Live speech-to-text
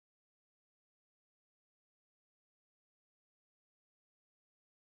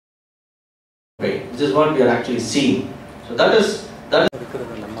This is what we are actually seeing. So that is. Good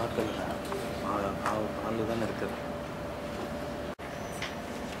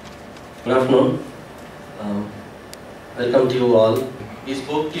afternoon. Welcome to you all. We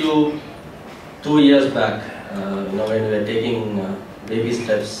spoke to you 2 years back, when we were taking baby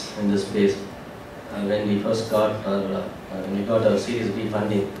steps in this space. When we first got our Series B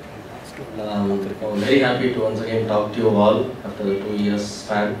funding. I'm very happy to once again talk to you all after the 2 years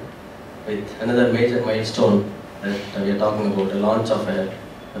span with another major milestone that we are talking about, the launch of a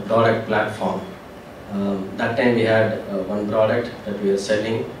product platform. That time we had one product that we are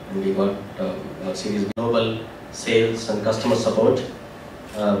selling, and we got Series Global Sales and Customer Support.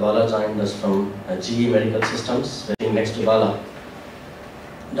 Bala joined us from GE Medical Systems, sitting next to Bala.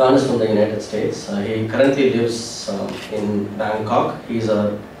 Don is from the United States. He currently lives in Bangkok. He is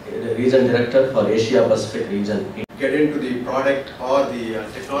a region director for Asia Pacific region. Get into the product or the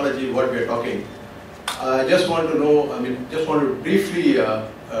technology what we are talking. I just want to know, just want to briefly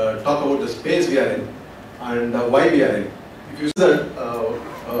talk about the space we are in and why we are in. If you see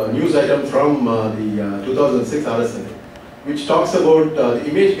a news item from the 2006 RSNA, which talks about the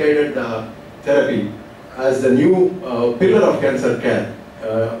image-guided therapy as the new pillar of cancer care.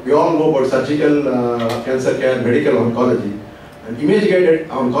 We all know about surgical cancer care, medical oncology, and image-guided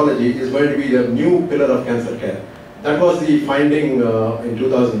oncology is going to be the new pillar of cancer care. That was the finding in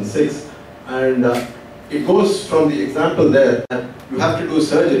 2006, and it goes from the example there that you have to do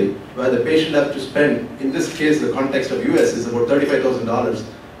surgery where the patient has to spend, in this case the context of US is about $35,000,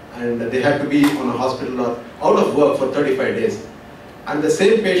 and they have to be on a hospital or out of work for 35 days. And the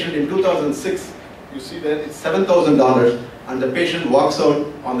same patient in 2006, you see there it's $7,000, and the patient walks out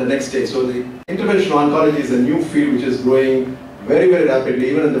on the next day. So the interventional oncology is a new field which is growing very, very rapidly,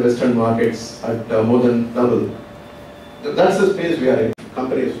 even in the Western markets at more than double. That's the space we are in. The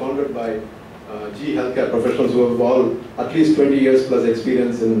company is founded by GE Healthcare professionals who have all at least 20 years plus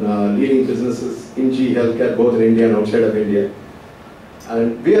experience in leading businesses in GE Healthcare, both in India and outside of India.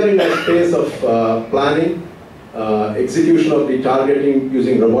 And we are in a space of planning, execution of the targeting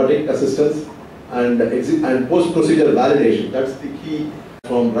using robotic assistance, and post-procedure validation. That's the key,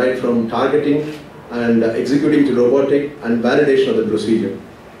 right from targeting and executing to robotic and validation of the procedure.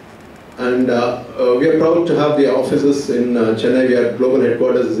 And we are proud to have the offices in Chennai. Our global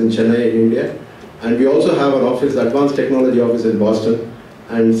headquarters is in Chennai, in India. And we also have an office, advanced technology office in Boston,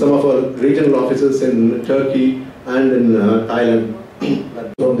 and some of our regional offices in Turkey and in Thailand.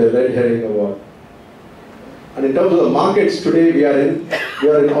 That's from the Red Herring Award. And in terms of the markets today, we are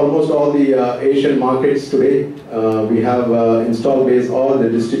in almost all the Asian markets today. We have install base, all the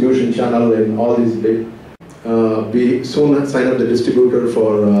distribution channel in all these big. We soon sign up the distributor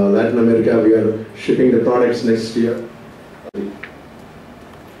for Latin America. We are shipping the products next year.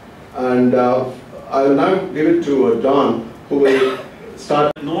 And I will now give it to Don, who will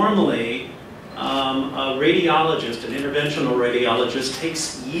start. Normally, a radiologist, an interventional radiologist,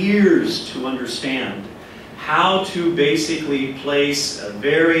 takes years to understand how to basically place a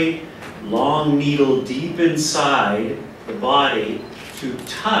very long needle deep inside the body to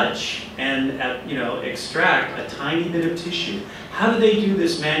touch and extract a tiny bit of tissue. How do they do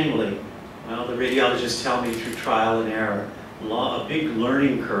this manually? Well, the radiologists tell me through trial and error. A big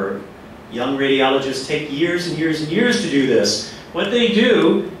learning curve. Young radiologists take years and years and years to do this. What they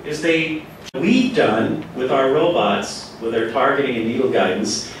do is we've done with our robots, with our targeting and needle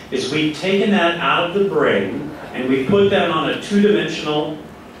guidance, is we've taken that out of the brain and we put that on a two-dimensional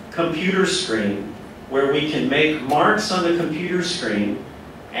computer screen where we can make marks on the computer screen,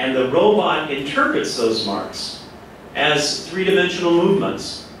 and the robot interprets those marks as three-dimensional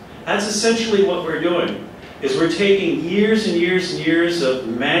movements. That's essentially what we're doing, is we're taking years and years and years of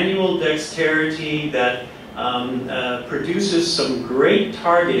manual dexterity that produces some great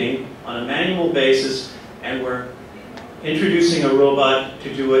targeting on a manual basis, and we're introducing a robot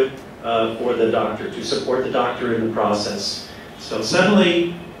to do it for the doctor, to support the doctor in the process. So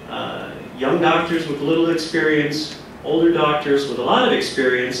suddenly, young doctors with little experience, older doctors with a lot of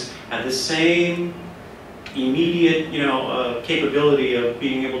experience have the same immediate capability of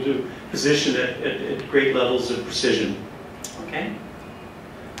being able to position at great levels of precision. Okay?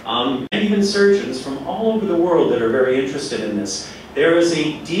 And even surgeons from all over the world that are very interested in this. There is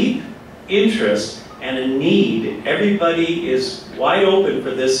a deep interest and a need. Everybody is wide open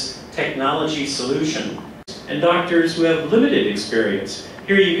for this technology solution. And doctors who have limited experience.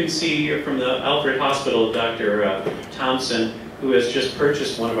 Here you can see from the Alfred Hospital, Dr. Thompson, who has just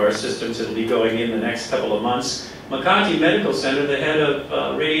purchased one of our systems. It'll be going in the next couple of months. Makati Medical Center, the head of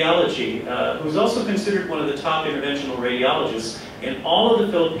radiology, who's also considered one of the top interventional radiologists in all of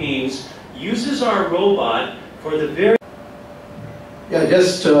the Philippines, uses our robot for the very... Yeah,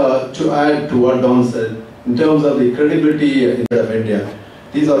 just to add to what Don said, in terms of the credibility in India,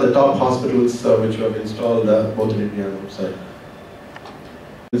 these are the top hospitals which we have installed both in India and outside.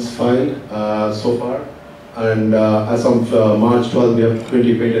 It's filed so far, and as of March 12th, we have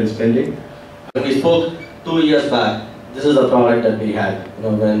 20 patents pending. When we spoke 2 years back, this is the product that we had. You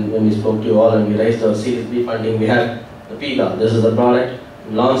know, when we spoke to you all and we raised our Series B funding, we had the PIGA. This is the product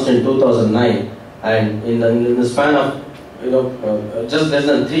launched in 2009, and in the span of just less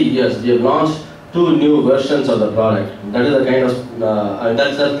than 3 years, we have launched 2 new versions of the product. That is the kind of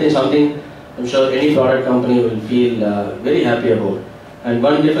that's something I'm sure any product company will feel very happy about. And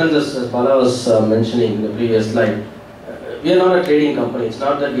one difference, as Bala was mentioning in the previous slide, we are not a trading company. It's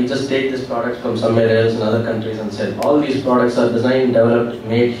not that we just take this product from somewhere else in other countries and sell. All these products are designed, developed,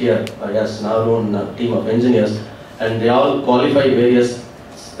 made here by us in our own team of engineers, and they all qualify various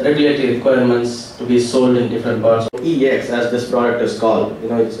regulatory requirements to be sold in different parts. EX, as this product is called,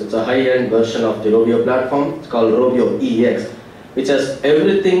 it's a high-end version of the ROBIO platform. It's called ROBIO EX, which has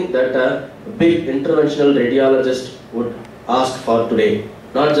everything that a big interventional radiologist would ask for today.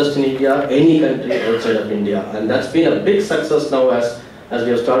 Not just in India, any country outside of India. And that's been a big success now as we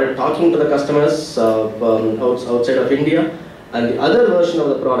have started talking to the customers outside of India. And the other version of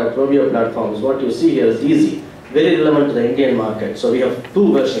the product, ROBIO platforms, what you see here is easy, very relevant to the Indian market. So we have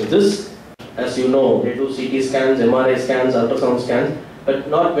 2 versions. This, as you know, they do CT scans, MRI scans, ultrasound scans, but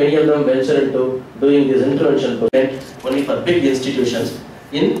not many of them venture into doing this intervention only for big institutions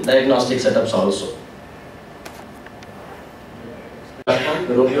in diagnostic setups also.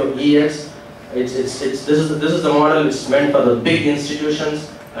 The ROBIO EX, this is the model. It's meant for the big institutions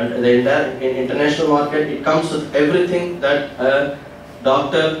and the entire international market. It comes with everything that a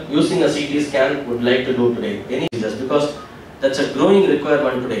doctor using a CT scan would like to do today. Because that's a growing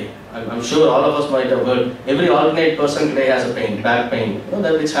requirement today. I'm sure all of us might have heard. Every alternate person today has a pain, back pain.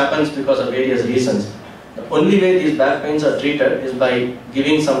 That which happens because of various reasons. The only way these back pains are treated is by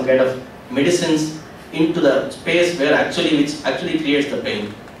giving some kind of medicines into the space which actually creates the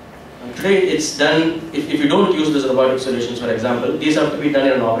pain. And today it's done, if you don't use these robotic solutions, for example, these have to be done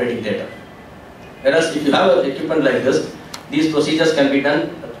in an operating theatre. Whereas if you have an equipment like this, these procedures can be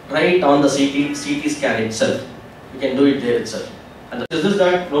done right on the CT scan itself. You can do it there itself. And is this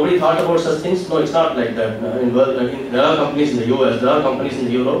that nobody thought about such things? No, it's not like that. There are companies in the US, there are companies in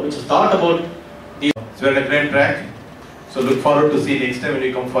Europe which have thought about these. So we're on a great track. So look forward to see next time when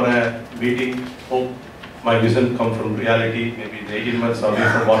you come for a meeting. Hope my vision come from reality. Maybe in 18 months away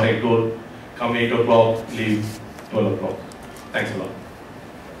from what I told. Come 8 o'clock, leave 12 o'clock. Thanks a lot.